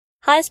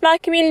Hi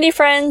Smart Community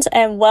friends,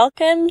 and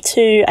welcome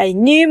to a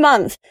new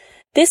month.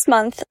 This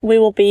month we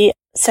will be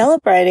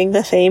celebrating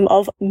the theme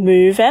of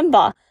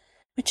Movember,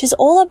 which is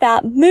all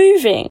about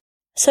moving.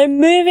 So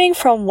moving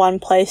from one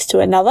place to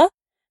another,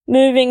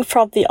 moving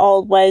from the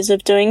old ways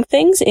of doing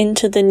things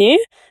into the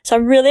new. So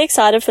I'm really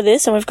excited for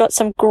this, and we've got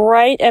some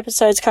great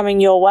episodes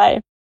coming your way.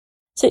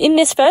 So in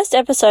this first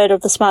episode of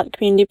the Smart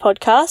Community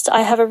podcast,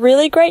 I have a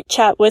really great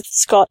chat with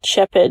Scott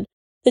Shepard,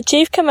 the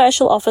Chief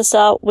Commercial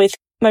Officer with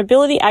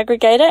mobility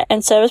aggregator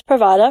and service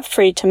provider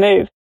Free to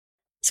Move.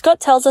 Scott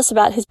tells us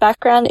about his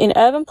background in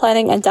urban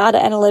planning and data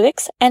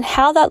analytics and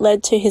how that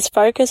led to his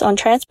focus on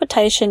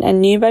transportation and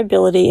new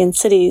mobility in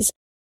cities.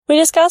 We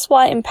discuss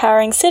why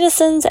empowering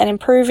citizens and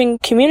improving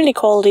community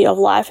quality of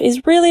life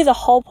is really the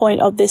whole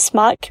point of this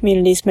Smart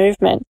Communities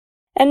movement,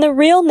 and the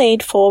real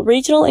need for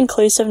regional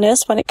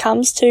inclusiveness when it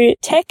comes to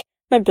tech,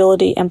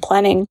 mobility and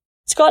planning.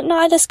 Scott and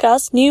I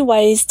discuss new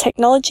ways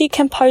technology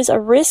can pose a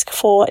risk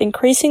for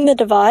increasing the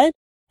divide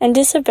and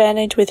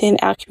disadvantage within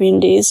our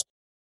communities,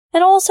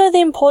 and also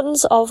the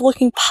importance of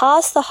looking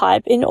past the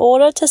hype in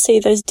order to see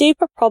those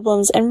deeper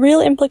problems and real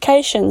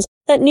implications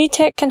that new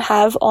tech can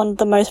have on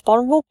the most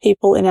vulnerable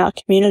people in our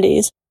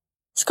communities.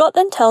 Scott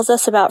then tells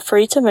us about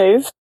Free to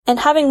Move, and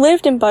having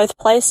lived in both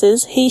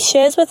places, he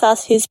shares with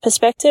us his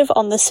perspective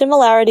on the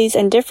similarities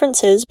and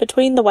differences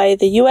between the way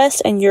the US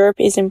and Europe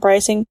is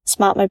embracing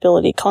smart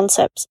mobility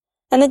concepts,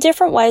 and the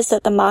different ways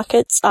that the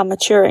markets are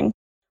maturing.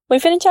 We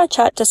finish our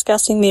chat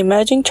discussing the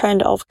emerging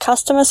trend of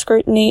customer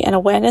scrutiny and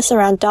awareness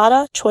around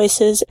data,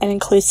 choices,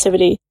 and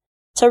inclusivity.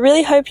 So I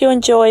really hope you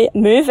enjoy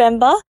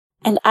Movember,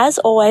 and as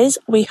always,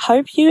 we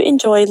hope you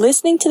enjoy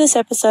listening to this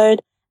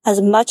episode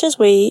as much as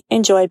we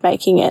enjoyed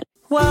making it.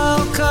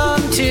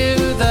 Welcome to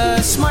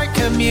the Smart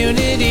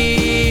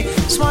Community,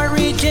 Smart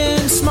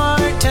Regions,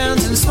 Smart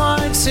Towns, and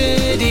Smart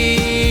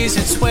Cities.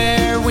 It's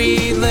where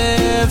we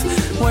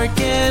live,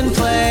 work, and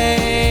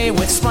play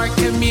with smart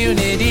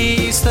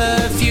communities.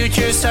 The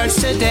future starts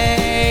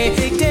today.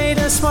 Big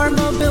data, smart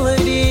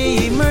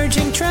mobility,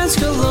 emerging trends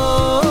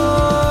galore.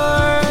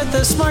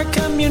 The Smart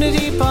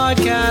Community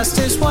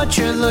Podcast is what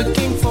you're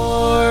looking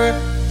for.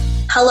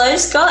 Hello,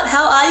 Scott.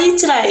 How are you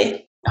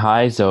today?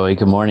 Hi, Zoe.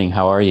 Good morning.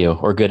 How are you?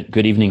 Or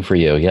good evening for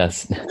you.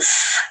 Yes.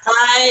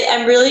 I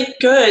am really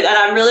good, and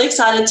I'm really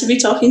excited to be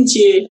talking to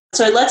you.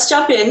 So let's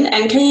jump in,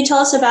 and can you tell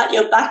us about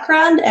your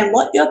background and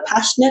what you're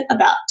passionate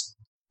about?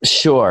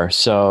 Sure.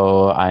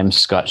 So I'm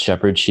Scott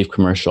Shepard, Chief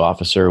Commercial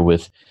Officer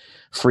with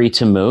Free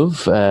to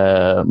Move,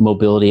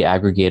 mobility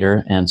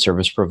aggregator and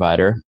service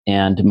provider.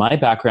 And my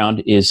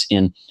background is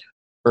in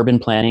urban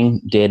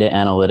planning, data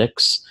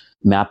analytics,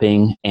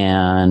 mapping,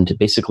 and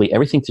basically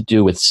everything to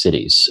do with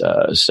cities.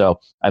 So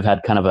I've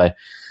had kind of a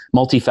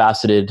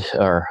multifaceted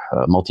or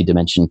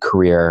multi-dimension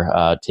career,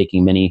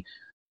 taking many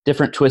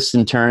different twists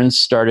and turns.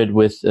 Started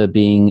with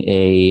being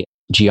a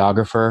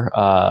geographer,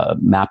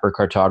 mapper,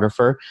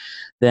 cartographer.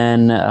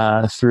 Then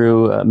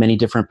through many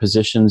different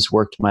positions,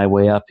 worked my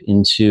way up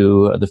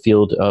into the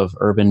field of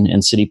urban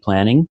and city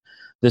planning.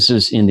 This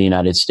is in the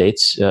United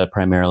States,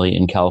 primarily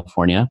in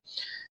California.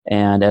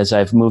 And as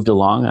I've moved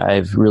along,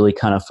 I've really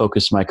kind of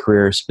focused my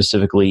career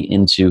specifically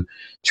into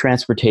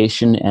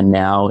transportation and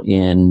now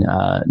in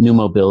new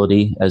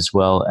mobility as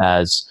well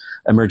as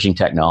emerging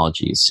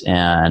technologies.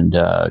 And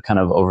kind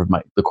of over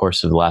the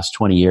course of the last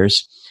 20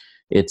 years,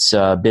 it's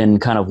been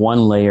kind of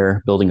one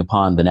layer building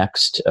upon the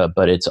next,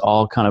 but it's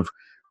all kind of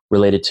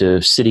related to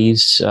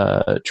cities,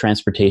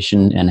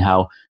 transportation, and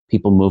how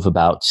people move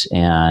about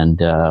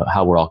and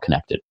how we're all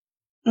connected.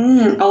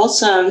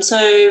 Awesome.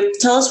 So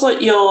tell us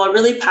what you're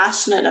really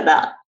passionate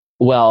about.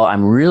 Well,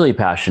 I'm really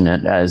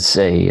passionate as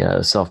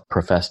a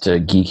self-professed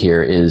geek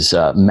here is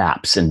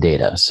maps and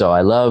data. So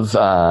I love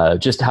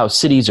just how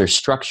cities are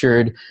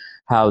structured,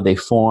 how they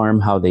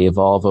form, how they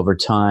evolve over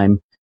time,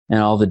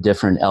 and all the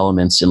different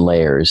elements and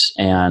layers.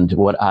 And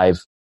what I've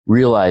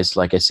realized,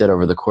 like I said,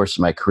 over the course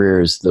of my career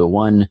is the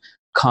one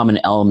common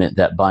element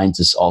that binds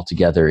us all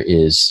together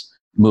is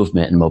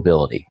movement and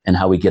mobility and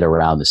how we get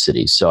around the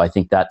city. So I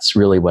think that's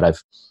really what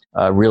I've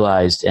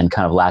realized and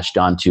kind of latched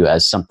onto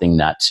as something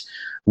that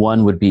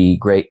one would be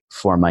great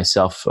for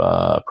myself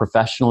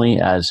professionally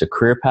as a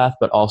career path,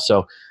 but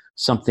also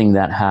something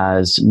that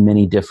has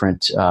many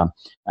different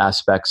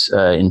aspects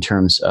in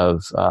terms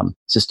of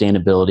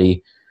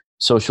sustainability,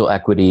 social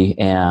equity,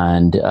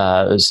 and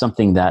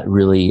something that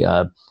really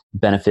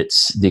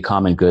benefits the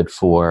common good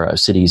for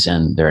cities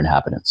and their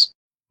inhabitants.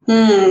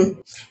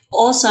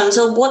 Awesome.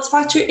 So what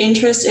sparked your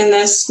interest in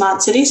this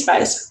smart city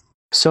space?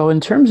 So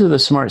in terms of the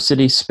smart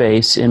city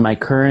space, in my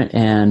current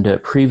and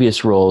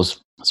previous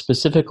roles,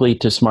 specifically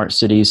to smart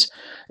cities,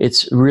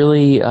 it's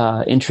really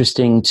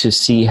interesting to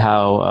see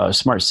how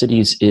smart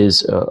cities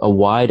is a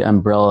wide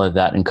umbrella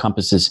that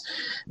encompasses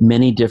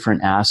many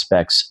different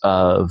aspects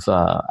of,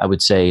 I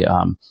would say,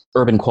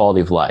 urban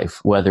quality of life,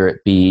 whether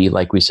it be,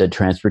 like we said,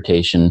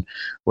 transportation,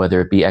 whether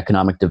it be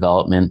economic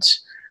development,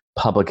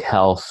 public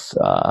health,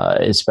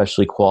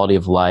 especially quality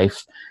of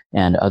life,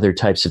 and other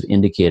types of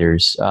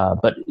indicators.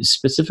 But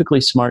specifically,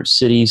 smart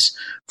cities,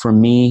 for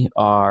me,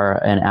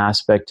 are an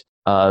aspect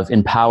of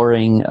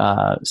empowering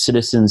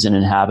citizens and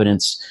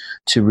inhabitants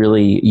to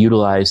really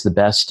utilize the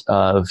best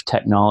of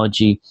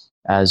technology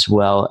as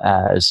well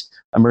as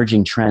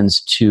emerging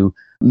trends to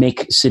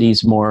make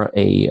cities more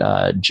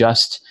a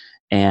just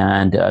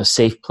and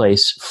safe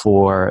place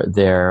for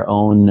their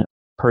own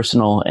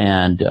personal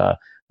and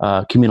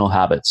communal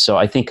habits. So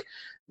I think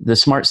the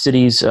smart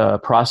cities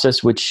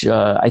process, which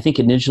I think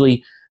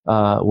initially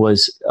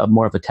was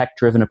more of a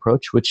tech-driven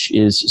approach, which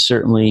is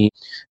certainly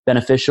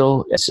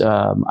beneficial. It's,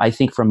 I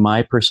think from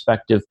my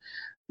perspective,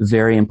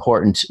 very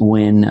important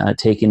when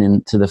taken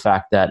into the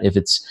fact that if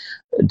it's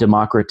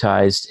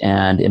democratized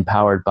and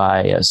empowered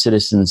by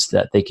citizens,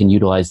 that they can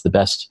utilize the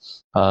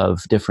best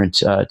of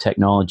different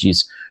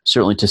technologies,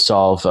 certainly to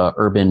solve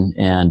urban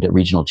and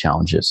regional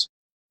challenges.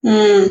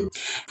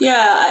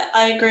 Yeah,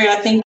 I agree. I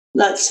think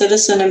that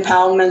citizen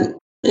empowerment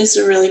is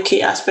a really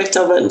key aspect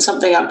of it, and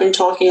something I've been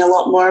talking a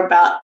lot more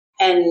about,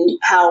 and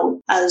how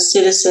as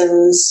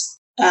citizens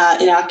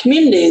in our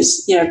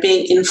communities,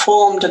 being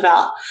informed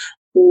about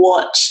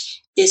what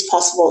is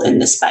possible in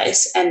this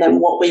space and then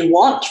what we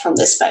want from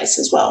this space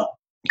as well.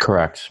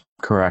 Correct.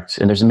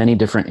 And there's many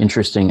different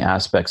interesting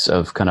aspects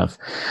of kind of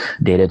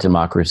data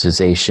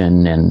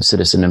democratization and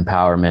citizen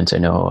empowerment. I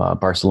know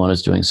Barcelona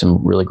is doing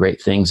some really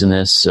great things in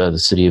this, the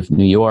city of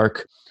New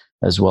York,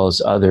 as well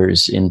as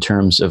others, in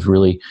terms of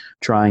really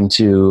trying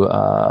to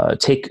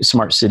take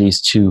smart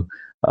cities to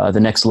the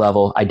next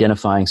level,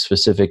 identifying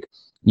specific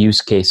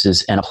use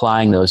cases and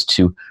applying those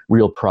to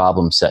real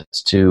problem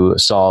sets to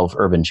solve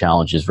urban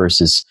challenges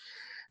versus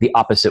the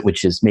opposite,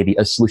 which is maybe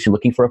a solution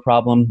looking for a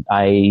problem.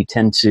 I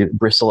tend to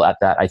bristle at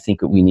that. I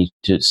think that we need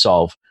to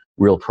solve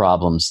real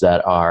problems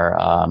that are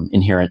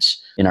inherent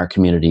in our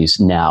communities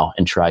now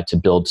and try to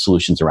build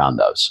solutions around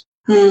those.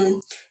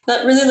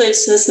 That really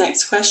leads to this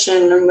next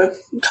question, and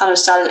we've kind of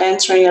started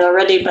answering it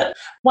already, but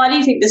why do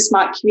you think the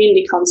smart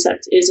community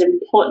concept is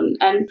important?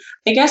 And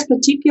I guess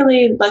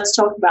particularly let's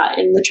talk about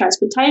in the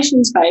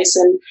transportation space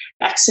and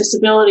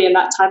accessibility and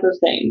that type of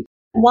thing.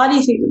 Why do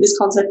you think that this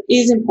concept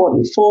is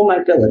important for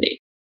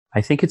mobility?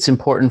 I think it's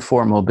important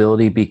for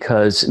mobility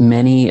because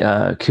many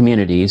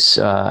communities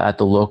at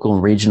the local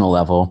and regional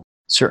level,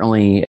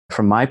 certainly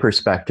from my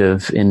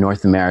perspective in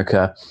North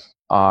America,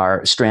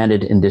 are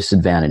stranded and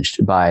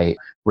disadvantaged by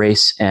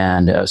race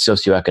and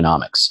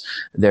socioeconomics.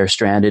 They're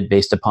stranded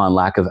based upon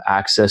lack of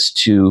access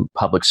to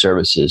public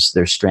services.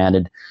 They're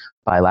stranded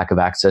by lack of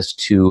access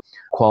to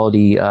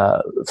quality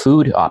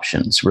food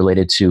options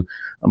related to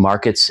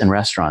markets and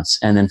restaurants.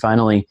 And then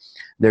finally,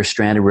 they're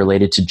stranded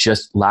related to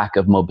just lack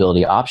of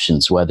mobility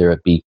options, whether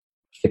it be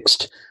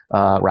fixed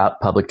route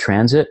public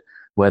transit,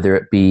 whether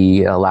it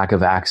be a lack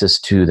of access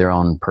to their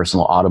own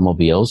personal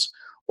automobiles,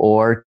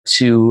 or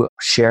to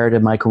shared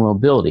and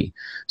micromobility.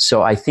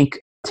 So I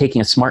think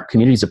taking a smart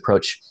communities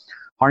approach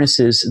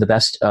harnesses the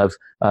best of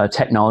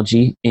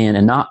technology in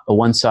a not a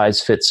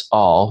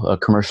one-size-fits-all, a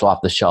commercial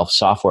off-the-shelf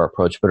software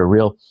approach, but a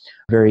real,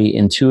 very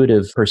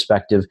intuitive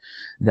perspective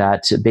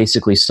that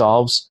basically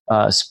solves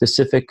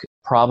specific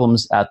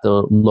problems at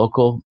the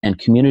local and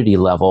community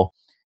level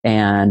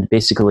and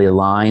basically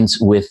aligns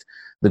with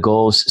the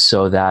goals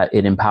so that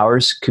it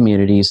empowers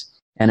communities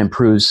and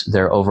improves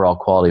their overall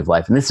quality of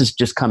life. And this is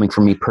just coming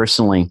from me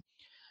personally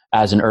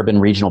as an urban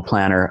regional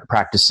planner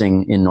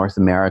practicing in North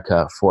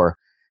America for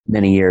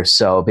many years.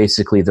 So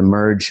basically the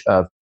merge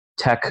of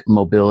tech,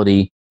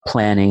 mobility,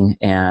 planning,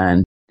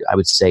 and I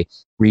would say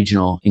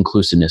regional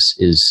inclusiveness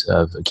is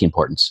of key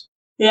importance.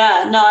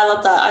 Yeah, no, I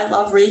love that. I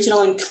love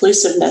regional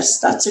inclusiveness.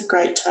 That's a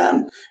great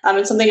term.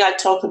 It's something I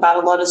talk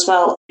about a lot as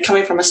well,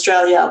 coming from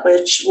Australia,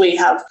 which we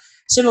have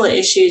similar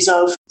issues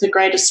of the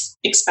greatest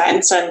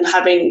expanse and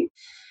having,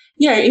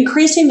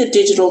 increasing the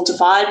digital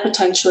divide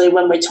potentially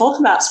when we talk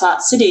about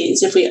smart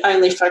cities if we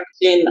only focus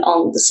in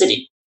on the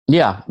city.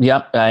 Yeah.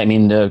 I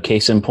mean, the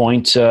case in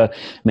point,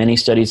 many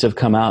studies have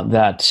come out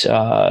that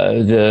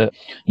the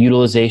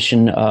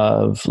utilization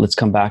of, let's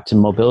come back to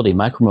mobility,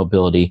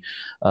 micromobility,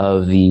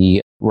 of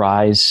the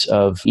rise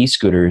of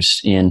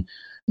e-scooters in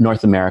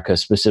North America,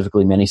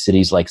 specifically many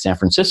cities like San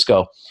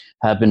Francisco,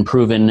 have been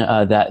proven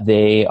that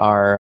they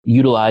are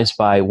utilized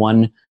by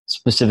one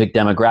specific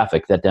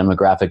demographic, that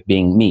demographic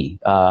being me,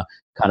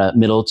 kind of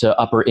middle to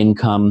upper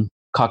income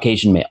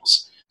Caucasian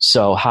males.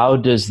 So how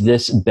does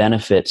this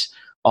benefit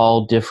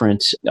all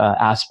different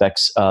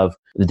aspects of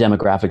the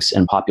demographics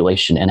and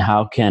population, and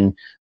how can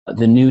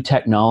the new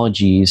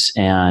technologies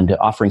and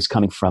offerings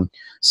coming from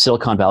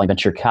Silicon Valley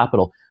venture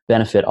capital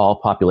benefit all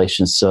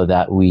populations so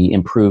that we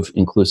improve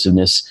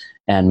inclusiveness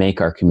and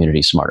make our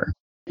community smarter?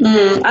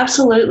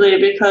 Absolutely,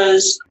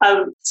 because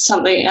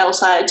something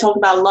else I talk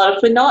about a lot,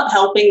 if we're not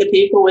helping the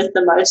people with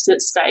the most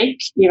at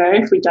stake,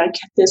 if we don't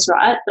get this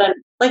right, then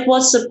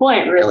what's the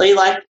point really?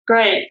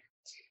 Great.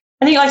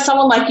 I think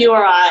someone like you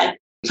or I,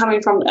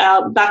 coming from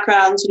our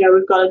backgrounds,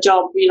 we've got a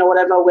job,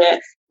 whatever,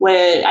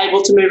 we're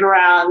able to move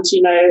around,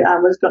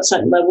 we've got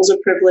certain levels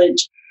of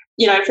privilege.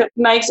 If it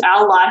makes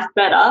our life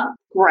better,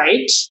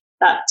 great,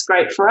 that's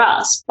great for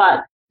us.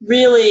 But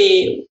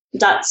really,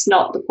 that's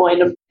not the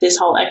point of this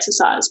whole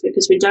exercise,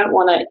 because we don't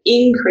want to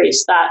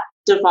increase that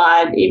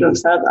divide even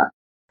further.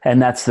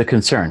 And that's the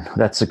concern.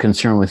 That's the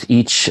concern with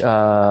each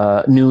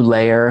new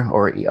layer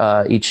or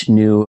each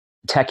new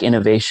tech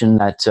innovation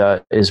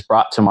that is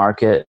brought to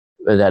market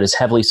that is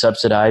heavily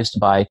subsidized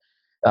by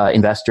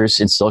investors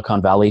in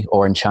Silicon Valley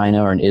or in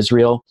China or in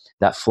Israel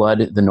that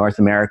flood the North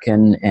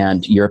American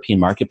and European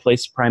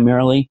marketplace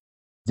primarily.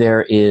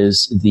 There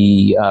is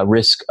the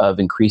risk of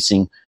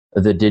increasing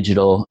the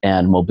digital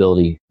and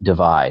mobility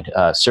divide.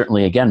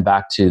 Certainly, again,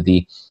 back to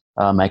the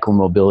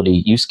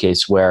micromobility use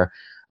case where,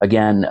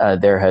 again,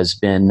 there has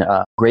been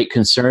great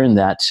concern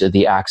that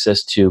the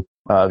access to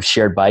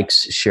shared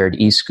bikes, shared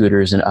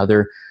e-scooters, and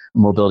other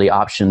mobility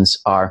options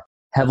are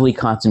heavily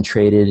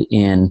concentrated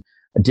in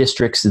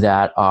districts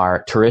that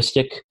are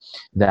touristic,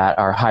 that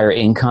are higher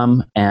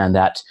income, and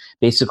that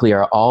basically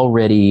are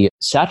already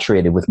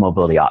saturated with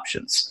mobility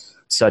options,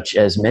 such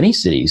as many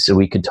cities. So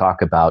we could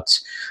talk about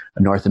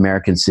North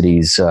American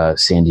cities,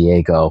 San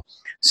Diego,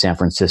 San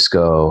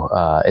Francisco,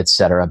 et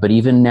cetera. But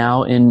even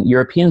now in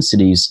European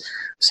cities,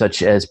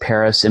 such as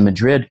Paris and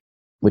Madrid,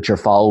 which are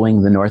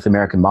following the North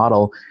American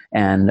model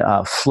and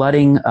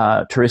flooding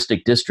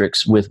touristic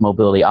districts with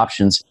mobility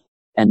options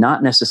and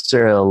not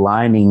necessarily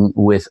aligning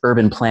with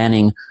urban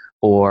planning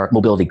or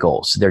mobility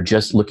goals. They're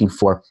just looking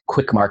for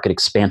quick market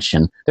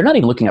expansion. They're not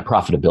even looking at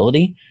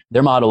profitability.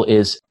 Their model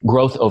is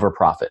growth over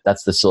profit.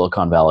 That's the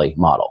Silicon Valley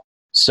model.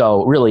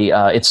 So really,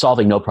 it's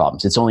solving no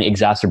problems. It's only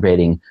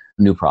exacerbating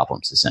new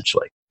problems,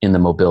 essentially, in the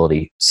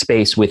mobility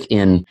space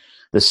within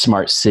the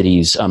smart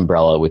cities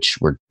umbrella, which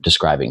we're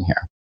describing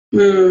here.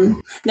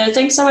 No,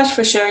 thanks so much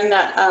for sharing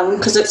that,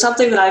 because it's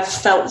something that I've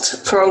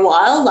felt for a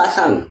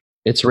while.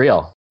 It's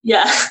real.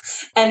 Yeah,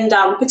 and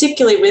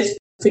particularly if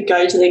we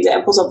go to the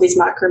examples of these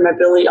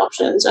micro-mobility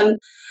options, and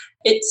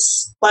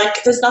it's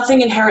like there's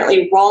nothing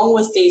inherently wrong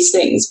with these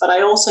things, but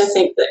I also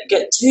think that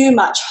get too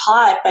much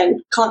hype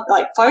and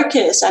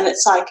focus, and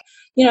it's like,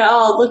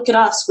 oh, look at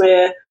us,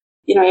 we're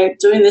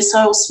doing this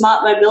whole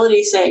smart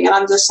mobility thing, and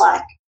I'm just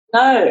like,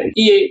 no,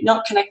 you're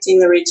not connecting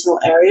the regional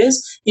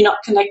areas. You're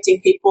not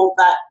connecting people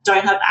that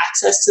don't have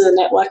access to the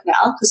network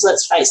now, because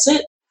let's face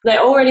it, they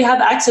already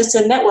have access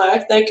to the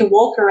network. They can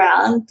walk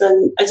around.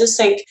 And I just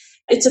think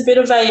it's a bit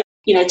of a,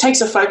 takes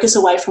the focus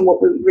away from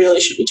what we really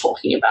should be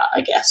talking about,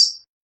 I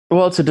guess.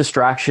 Well, it's a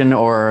distraction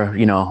or,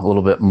 a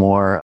little bit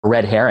more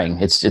red herring.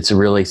 It's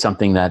really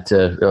something that,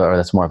 or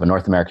that's more of a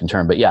North American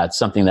term, but yeah, it's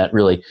something that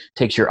really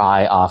takes your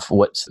eye off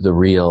what's the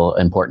real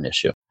important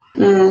issue.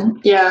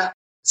 Yeah.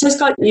 So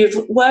Scott,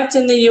 you've worked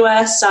in the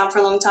US for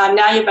a long time.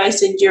 Now you're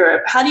based in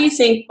Europe. How do you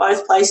think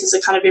both places are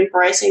kind of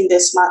embracing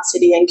this smart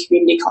city and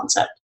community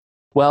concept?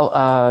 Well,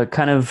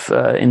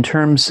 in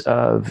terms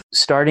of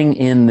starting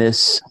in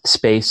this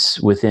space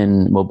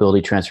within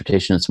mobility,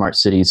 transportation, and smart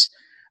cities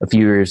a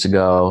few years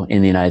ago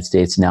in the United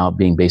States, now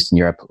being based in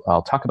Europe,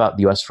 I'll talk about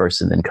the US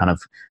first and then kind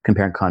of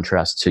compare and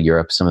contrast to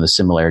Europe, some of the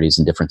similarities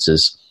and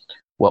differences,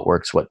 what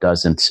works, what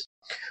doesn't.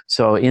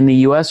 So in the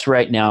US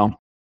right now,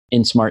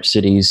 in smart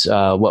cities,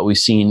 what we've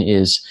seen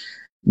is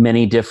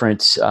many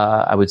different,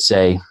 I would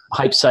say,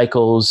 hype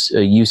cycles,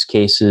 use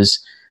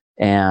cases,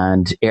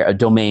 and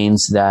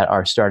domains that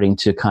are starting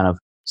to kind of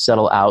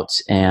settle out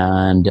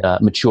and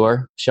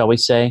mature, shall we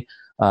say,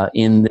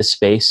 in this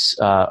space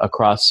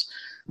across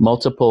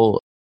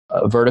multiple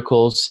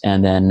verticals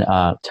and then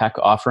tech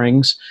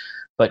offerings.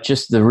 But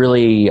just the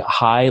really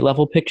high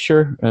level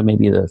picture,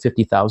 maybe the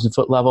 50,000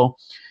 foot level,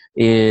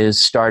 is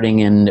starting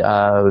in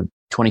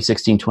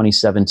 2016,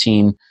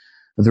 2017.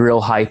 The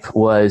real hype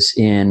was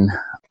in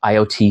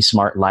IoT,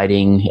 smart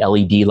lighting,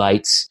 LED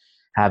lights,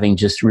 having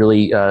just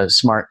really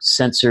smart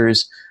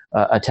sensors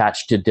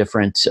attached to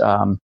different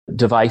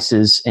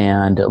devices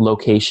and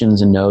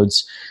locations and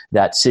nodes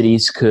that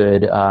cities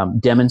could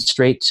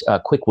demonstrate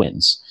quick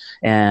wins.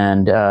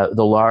 And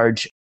the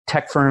large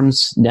tech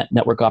firms,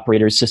 network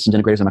operators, systems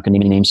integrators, I'm not going to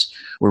name any names,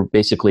 were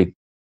basically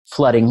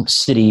flooding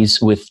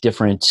cities with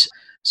different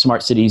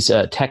smart cities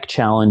tech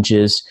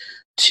challenges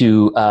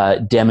to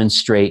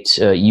demonstrate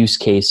use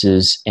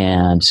cases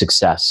and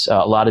success.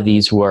 A lot of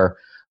these were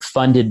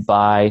funded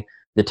by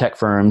the tech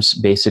firms,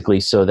 basically,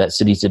 so that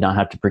cities did not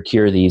have to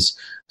procure these,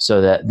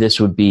 so that this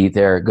would be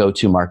their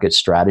go-to market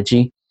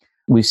strategy.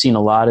 We've seen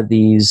a lot of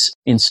these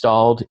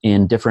installed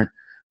in different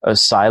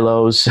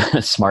silos,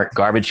 smart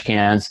garbage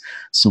cans,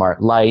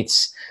 smart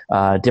lights,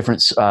 different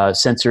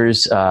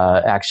sensors,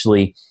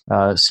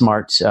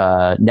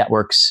 smart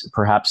networks,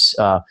 perhaps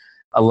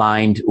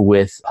aligned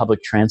with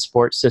public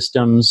transport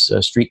systems,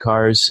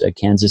 streetcars.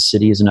 Kansas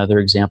City is another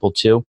example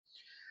too.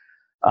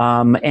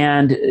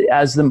 And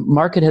as the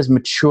market has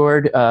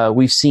matured,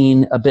 we've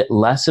seen a bit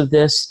less of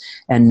this,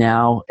 and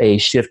now a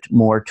shift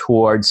more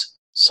towards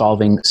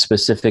solving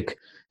specific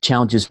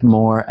challenges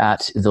more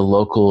at the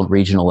local and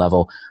regional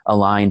level,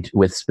 aligned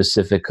with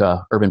specific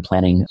urban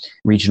planning,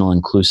 regional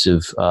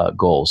inclusive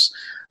goals.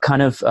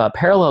 Kind of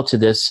parallel to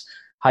this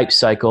hype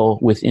cycle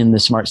within the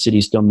smart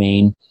cities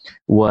domain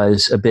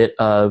was a bit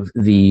of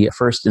the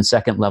first and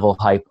second level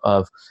hype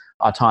of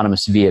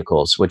autonomous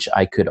vehicles, which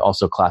I could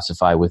also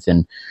classify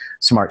within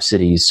smart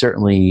cities,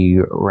 certainly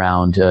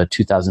around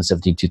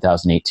 2017,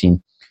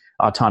 2018.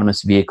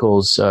 autonomous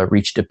vehicles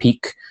reached a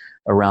peak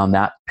around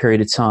that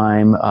period of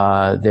time.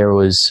 There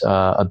was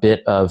a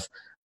bit of,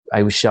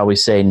 shall we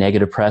say,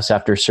 negative press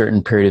after a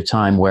certain period of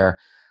time where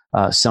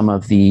some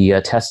of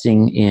the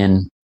testing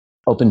in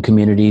open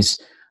communities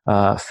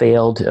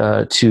failed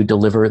to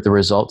deliver the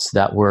results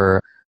that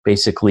were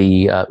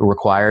basically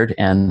required,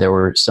 and there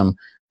were some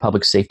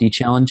public safety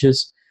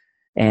challenges.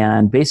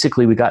 And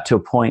basically, we got to a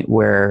point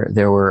where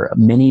there were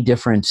many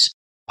different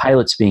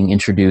pilots being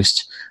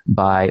introduced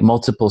by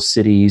multiple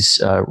cities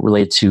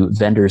related to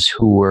vendors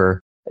who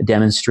were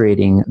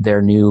demonstrating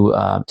their new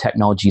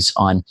technologies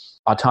on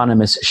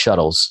autonomous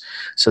shuttles.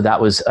 So that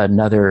was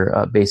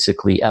another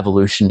basically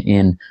evolution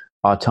in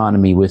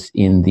autonomy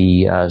within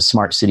the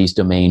smart cities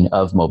domain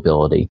of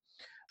mobility.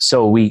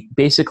 So we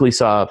basically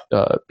saw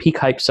a peak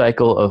hype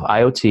cycle of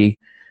IoT,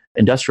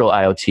 industrial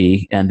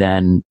IoT, and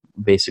then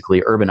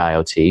basically urban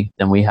IoT.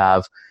 Then we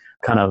have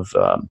kind of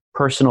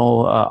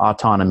personal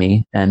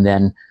autonomy, and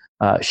then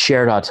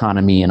shared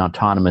autonomy and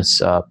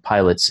autonomous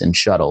pilots and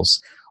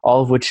shuttles,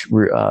 all of which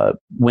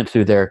went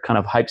through their kind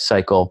of hype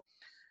cycle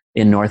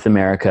in North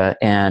America.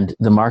 And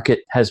the market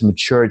has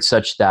matured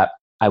such that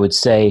I would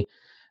say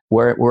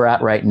where we're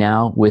at right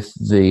now with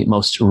the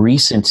most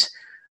recent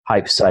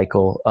hype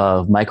cycle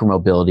of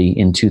micromobility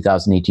in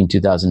 2018,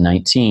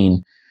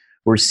 2019,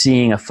 we're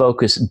seeing a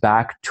focus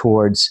back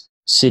towards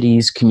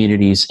cities,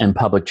 communities, and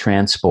public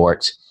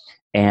transport,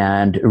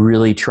 and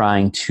really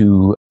trying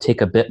to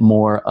take a bit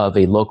more of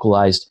a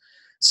localized,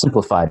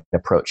 simplified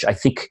approach. I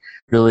think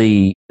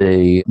really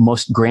the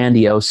most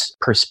grandiose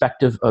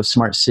perspective of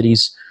smart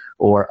cities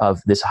or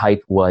of this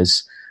hype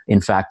was,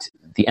 in fact,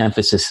 the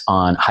emphasis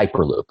on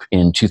Hyperloop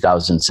in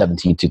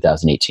 2017,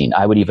 2018.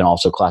 I would even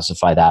also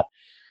classify that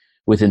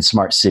within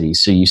smart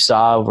cities. So you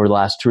saw over the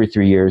last 2 or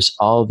 3 years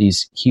all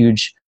these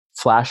huge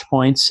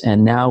flashpoints,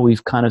 and now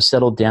we've kind of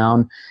settled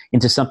down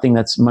into something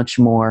that's much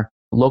more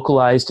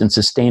localized and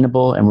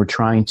sustainable, and we're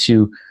trying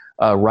to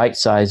right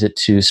size it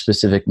to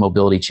specific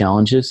mobility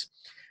challenges.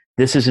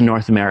 This is in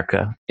North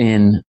America.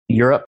 In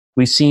Europe,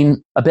 we've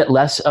seen a bit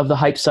less of the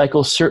hype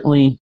cycle,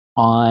 certainly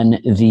on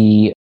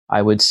the,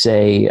 I would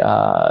say,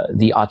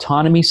 the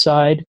autonomy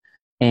side,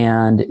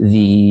 and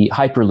the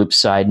Hyperloop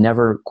side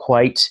never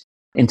quite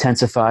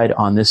intensified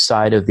on this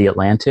side of the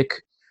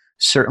Atlantic.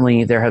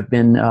 Certainly, there have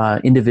been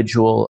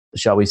individual,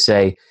 shall we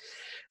say,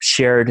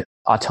 shared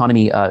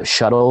autonomy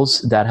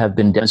shuttles that have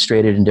been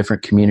demonstrated in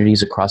different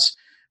communities across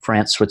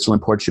France,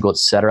 Switzerland, Portugal,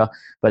 etc.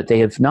 But they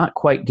have not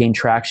quite gained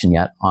traction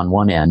yet on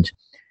one end.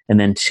 And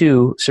then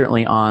two,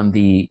 certainly on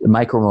the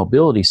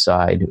micromobility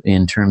side,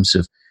 in terms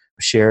of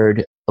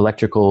shared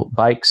electrical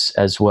bikes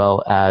as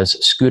well as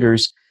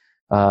scooters,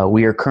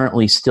 we are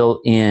currently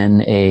still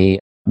in a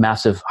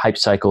massive hype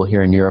cycle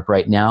here in Europe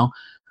right now.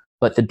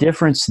 But the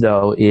difference,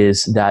 though,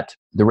 is that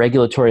the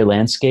regulatory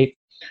landscape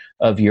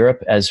of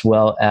Europe, as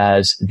well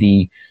as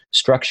the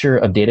structure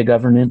of data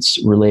governance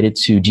related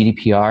to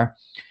GDPR,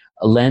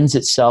 lends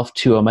itself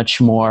to a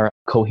much more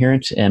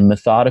coherent and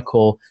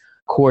methodical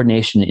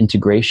coordination and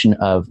integration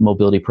of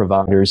mobility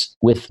providers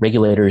with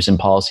regulators and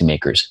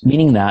policymakers,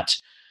 meaning that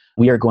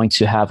we are going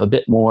to have a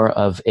bit more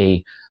of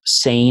a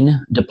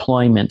sane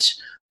deployment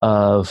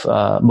of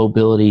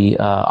mobility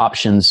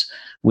options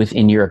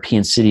within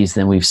European cities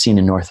than we've seen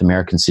in North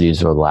American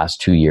cities over the last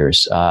 2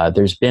 years.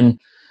 There's been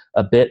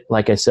a bit,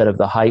 like I said, of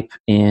the hype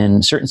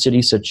in certain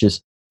cities such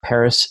as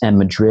Paris and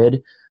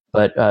Madrid,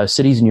 but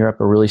cities in Europe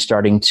are really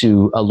starting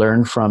to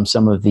learn from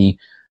some of the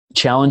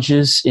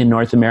challenges in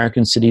North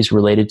American cities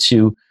related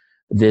to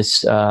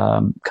this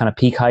kind of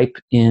peak hype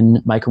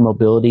in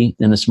micromobility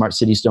in the smart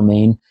cities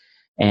domain.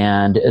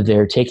 And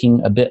they're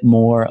taking a bit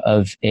more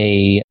of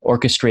a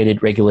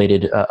orchestrated,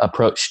 regulated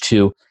approach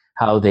to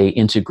how they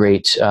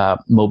integrate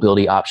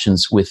mobility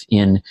options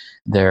within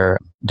their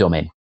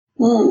domain.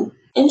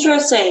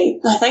 Interesting.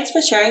 Thanks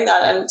for sharing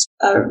that. And it's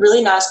a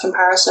really nice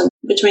comparison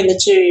between the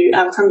two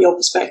from your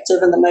perspective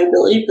and the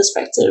mobility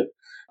perspective.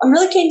 I'm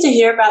really keen to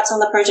hear about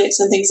some of the projects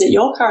and things that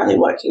you're currently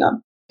working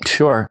on.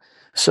 Sure.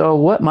 So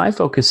what my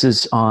focus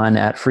is on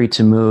at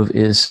Free2Move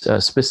is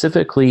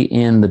specifically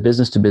in the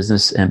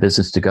business-to-business and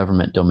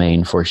business-to-government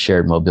domain for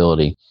shared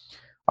mobility.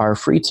 Our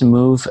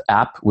Free2Move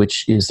app,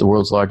 which is the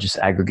world's largest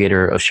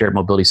aggregator of shared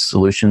mobility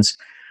solutions,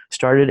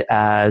 started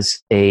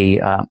as a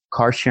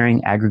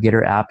car-sharing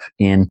aggregator app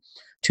in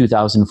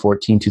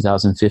 2014,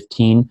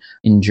 2015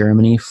 in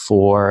Germany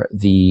for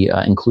the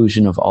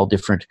inclusion of all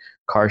different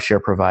car share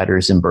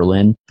providers in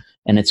Berlin.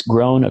 And it's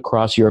grown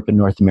across Europe and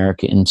North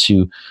America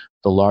into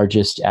the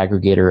largest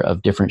aggregator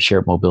of different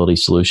shared mobility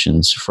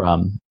solutions,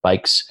 from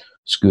bikes,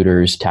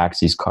 scooters,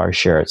 taxis, car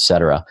share,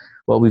 etc.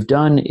 What we've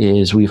done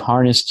is we've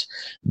harnessed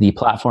the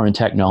platform and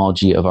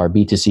technology of our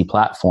B2C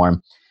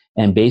platform,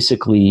 and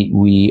basically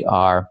we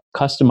are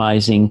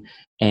customizing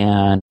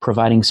and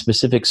providing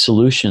specific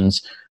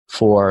solutions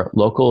for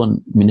local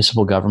and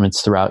municipal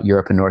governments throughout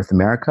Europe and North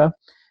America,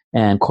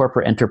 and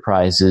corporate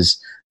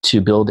enterprises to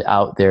build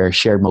out their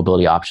shared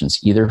mobility options,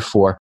 either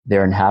for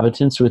their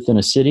inhabitants within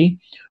a city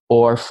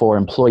or for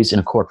employees in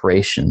a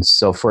corporation.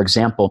 So, for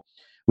example,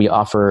 We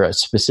offer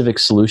specific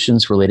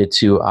solutions related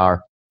to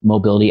our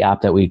mobility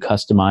app that we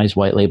customize,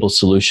 white label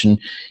solution,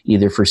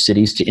 either for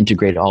cities to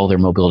integrate all their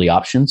mobility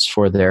options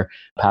for their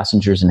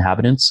passengers,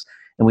 inhabitants.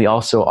 And we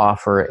also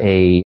offer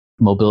a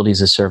mobility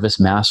as a service,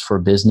 mass for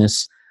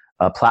business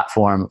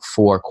platform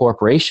for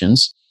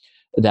corporations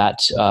that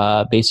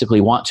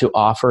basically want to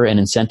offer and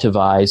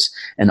incentivize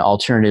an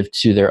alternative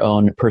to their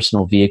own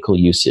personal vehicle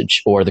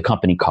usage or the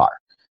company car.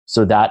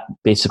 So that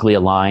basically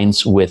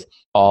aligns with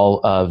all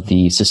of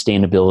the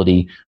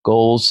sustainability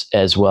goals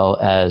as well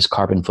as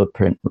carbon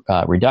footprint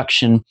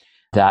reduction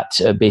that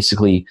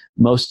basically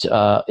most,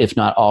 if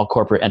not all,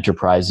 corporate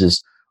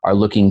enterprises are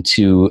looking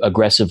to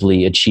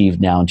aggressively achieve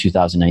now in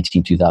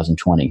 2019,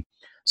 2020.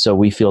 So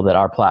we feel that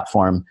our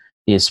platform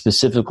is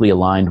specifically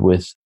aligned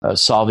with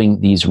solving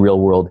these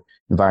real-world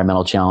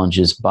environmental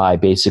challenges by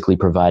basically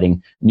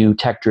providing new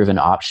tech-driven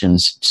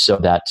options so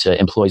that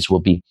employees will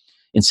be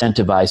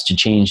incentivized to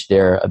change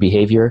their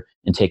behavior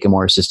and take a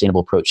more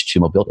sustainable approach to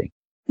mobility.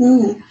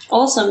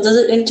 Awesome. Does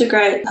it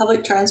integrate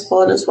public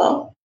transport as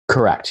well?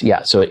 Correct.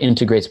 Yeah. So it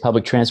integrates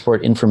public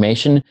transport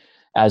information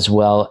as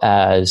well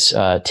as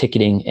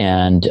ticketing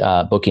and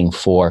booking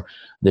for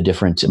the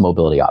different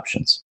mobility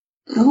options.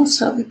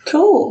 Awesome.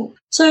 Cool.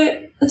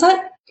 So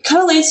that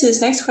kind of leads to this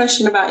next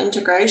question about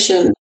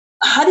integration.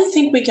 How do you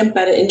think we can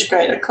better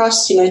integrate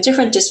across,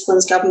 different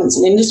disciplines, governments,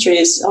 and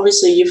industries?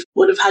 Obviously, you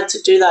would have had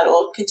to do that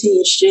or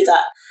continue to do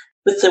that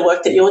with the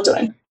work that you're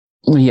doing.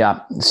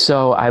 Yeah.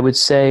 So I would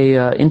say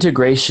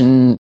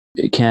integration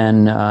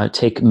can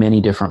take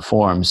many different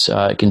forms.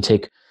 It can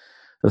take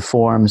the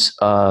forms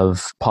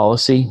of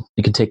policy.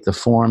 It can take the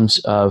forms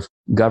of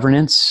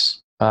governance.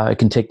 It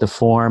can take the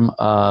form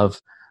of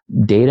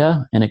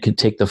data, and it could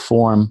take the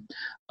form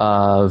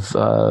of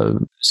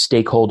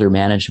stakeholder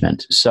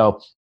management. So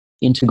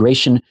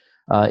integration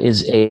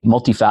is a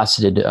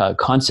multifaceted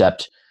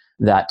concept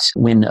that,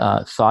 when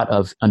thought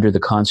of under the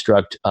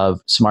construct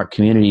of smart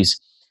communities,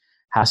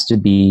 has to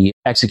be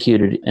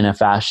executed in a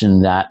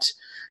fashion that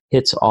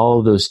hits all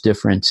of those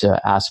different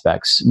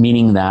aspects,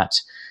 meaning that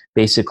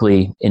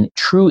basically in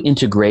true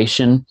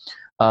integration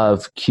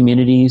of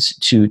communities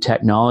to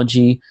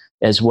technology,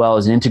 as well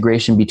as an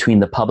integration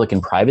between the public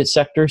and private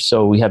sector.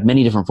 So we have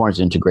many different forms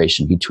of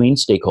integration between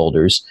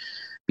stakeholders,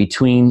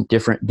 between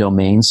different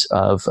domains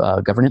of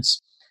governance,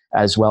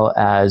 as well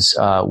as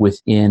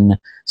within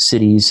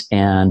cities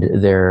and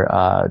their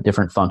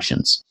different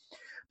functions.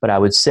 But I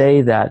would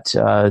say that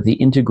the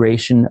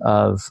integration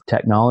of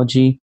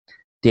technology,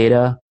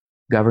 data,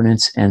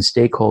 governance, and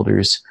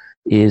stakeholders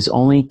is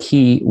only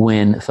key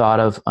when thought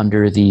of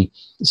under the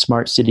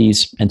smart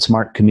cities and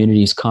smart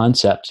communities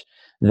concept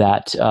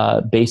that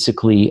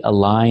basically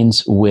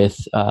aligns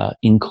with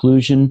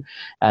inclusion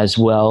as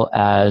well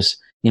as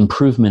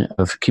improvement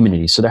of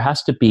communities. So there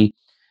has to be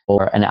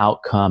an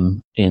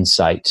outcome in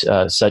sight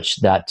such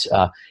that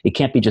it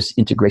can't be just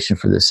integration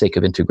for the sake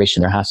of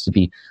integration. There has to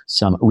be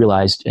some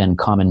realized and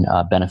common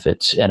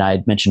benefits. And I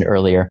had mentioned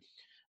earlier,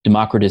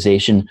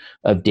 democratization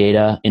of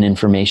data and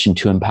information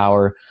to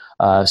empower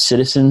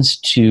citizens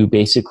to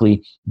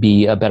basically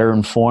be better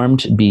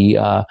informed, be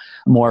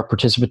more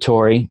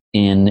participatory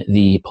in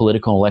the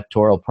political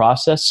electoral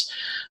process.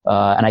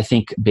 And I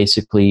think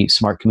basically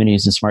smart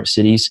communities and smart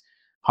cities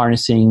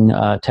harnessing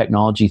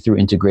technology through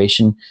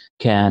integration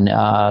can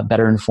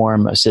better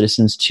inform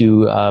citizens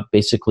to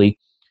basically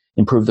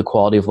improve the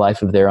quality of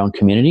life of their own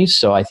communities.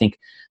 So I think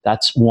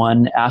that's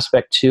one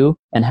aspect too.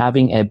 And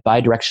having a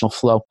bidirectional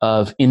flow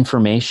of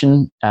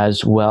information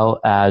as well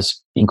as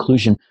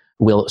inclusion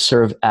will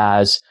serve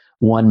as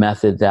one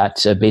method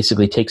that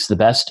basically takes the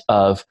best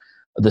of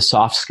the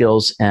soft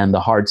skills and the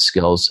hard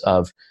skills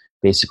of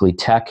basically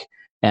tech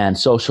and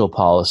social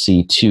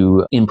policy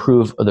to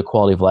improve the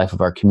quality of life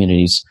of our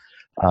communities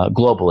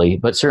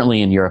globally, but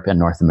certainly in Europe and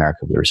North America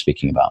we were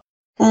speaking about.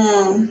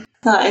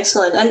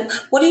 Excellent. And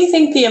what do you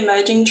think the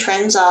emerging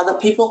trends are that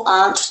people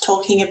aren't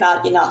talking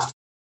about enough?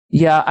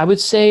 Yeah, I would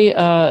say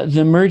the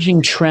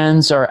emerging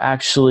trends are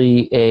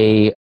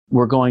actually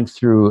we're going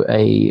through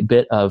a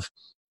bit of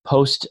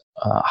post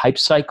hype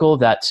cycle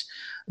that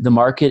the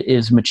market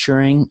is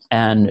maturing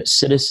and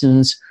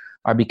citizens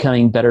are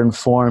becoming better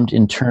informed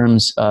in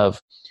terms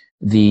of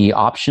the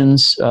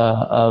options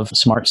of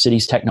smart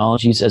cities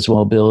technologies as well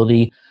as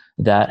mobility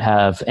that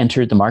have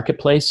entered the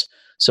marketplace.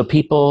 So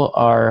people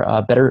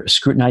are better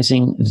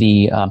scrutinizing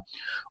the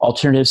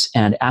alternatives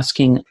and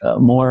asking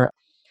more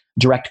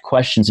direct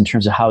questions in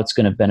terms of how it's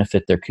going to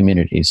benefit their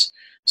communities.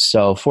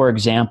 So, for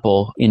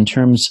example, in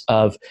terms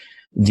of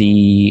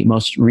the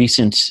most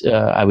recent,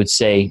 I would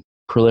say,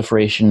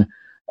 proliferation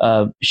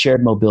of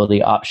shared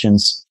mobility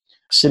options,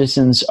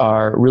 citizens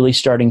are really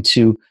starting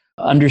to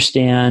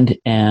understand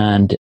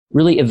and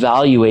really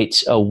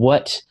evaluate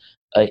what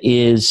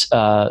is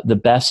the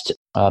best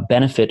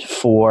benefit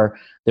for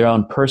their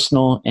own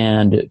personal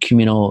and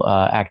communal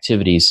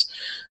activities.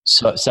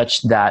 So,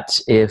 such that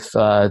if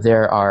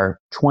there are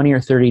 20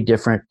 or 30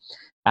 different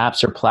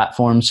apps or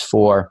platforms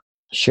for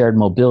shared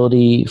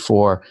mobility,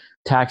 for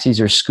taxis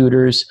or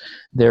scooters,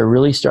 they're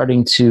really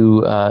starting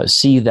to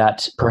see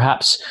that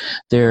perhaps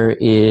there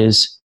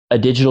is a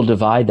digital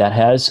divide that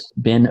has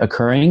been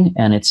occurring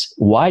and it's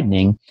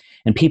widening,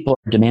 and people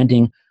are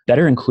demanding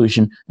better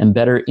inclusion and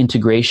better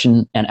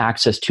integration and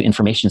access to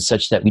information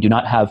such that we do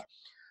not have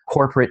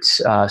corporate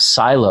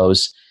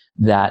silos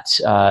that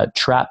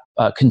trap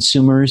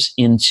consumers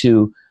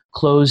into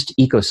closed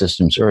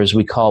ecosystems, or as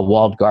we call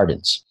walled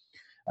gardens.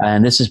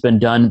 And this has been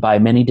done by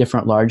many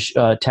different large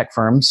tech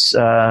firms.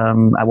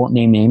 I won't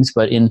name names,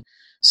 but in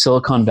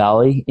Silicon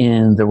Valley,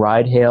 in the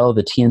ride-hail,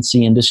 the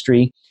TNC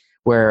industry,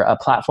 where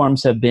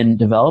platforms have been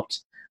developed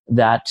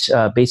that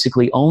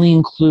basically only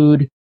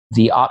include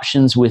the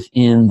options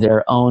within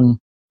their own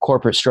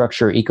corporate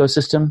structure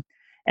ecosystem.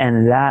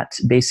 And that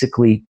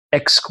basically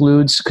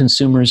excludes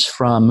consumers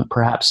from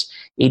perhaps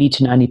 80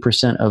 to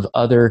 90% of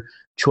other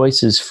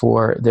choices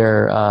for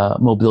their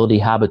mobility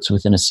habits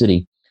within a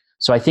city.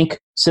 So I think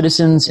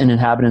citizens and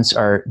inhabitants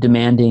are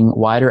demanding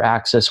wider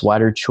access,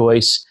 wider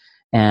choice,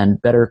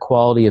 and better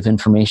quality of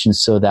information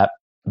so that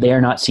they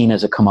are not seen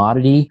as a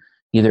commodity,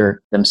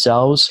 either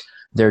themselves,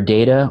 their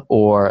data,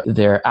 or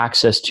their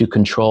access to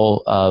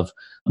control of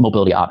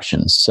mobility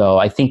options. So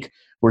I think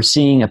we're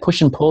seeing a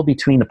push and pull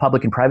between the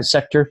public and private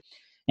sector,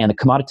 and the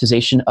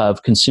commoditization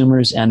of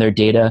consumers and their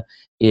data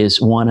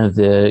is one of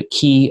the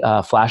key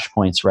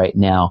flashpoints right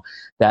now.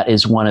 That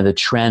is one of the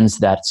trends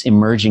that's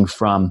emerging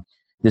from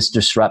this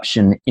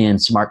disruption in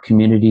smart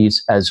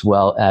communities as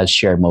well as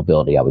shared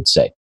mobility, I would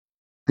say.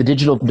 The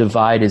digital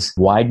divide is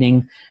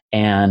widening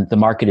and the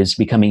market is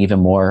becoming even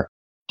more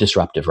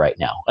disruptive right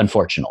now,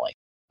 unfortunately.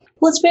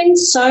 Well, it's been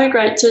so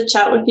great to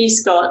chat with you,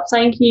 Scott.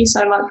 Thank you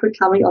so much for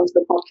coming onto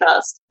the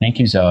podcast. Thank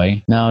you,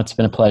 Zoe. No, it's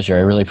been a pleasure. I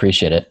really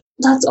appreciate it.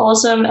 That's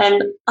awesome.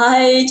 And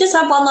I just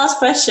have one last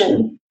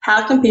question.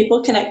 How can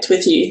people connect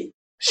with you?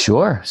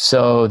 Sure.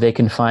 So they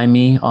can find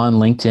me on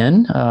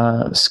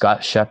LinkedIn,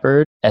 Scott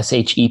Shepard,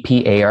 Shepard. You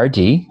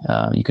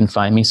can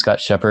find me, Scott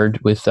Shepard,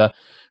 with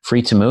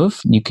Free to Move.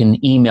 You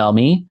can email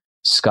me,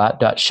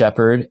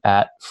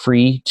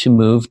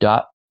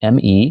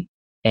 scott.shepard@freetomove.me.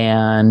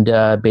 And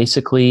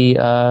basically,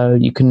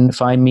 you can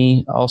find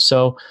me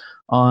also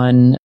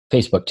on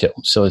Facebook too.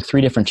 So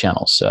 3 different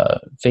channels,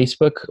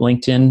 Facebook,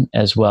 LinkedIn,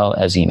 as well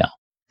as email.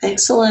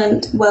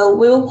 Excellent. Well,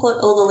 we will put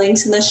all the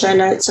links in the show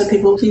notes so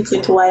people can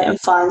click away and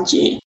find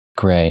you.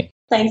 Great.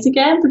 Thanks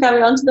again for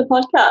coming on to the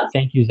podcast.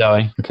 Thank you,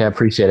 Zoe. Okay, I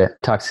appreciate it.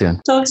 Talk soon.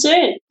 Talk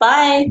soon.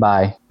 Bye.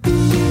 Bye.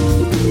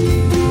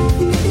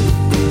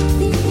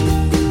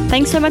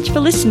 Thanks so much for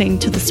listening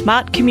to the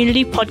Smart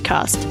Community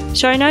Podcast.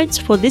 Show notes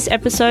for this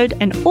episode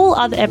and all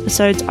other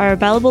episodes are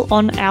available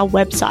on our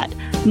website,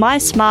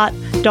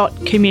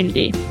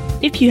 mysmart.community.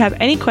 If you have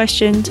any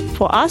questions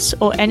for us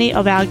or any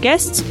of our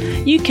guests,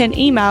 you can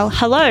email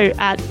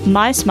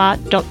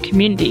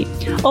hello@mysmart.community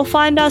or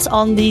find us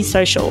on the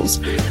socials.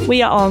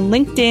 We are on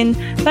LinkedIn,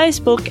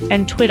 Facebook,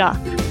 and Twitter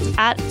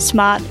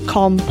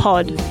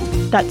 @SmartComPod.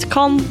 That's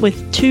com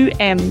with 2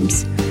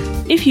 M's.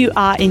 If you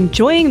are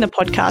enjoying the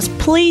podcast,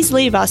 please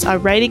leave us a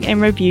rating and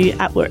review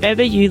at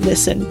wherever you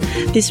listen.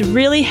 This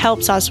really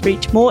helps us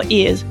reach more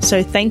ears,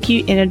 so thank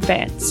you in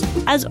advance.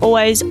 As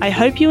always, I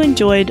hope you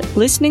enjoyed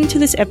listening to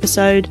this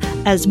episode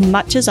as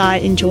much as I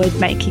enjoyed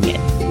making it.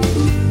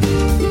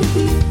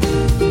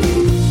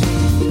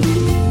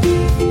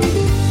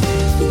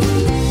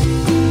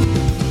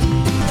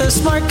 The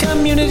Smart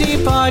Community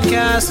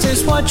Podcast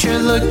is what you're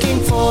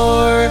looking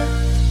for.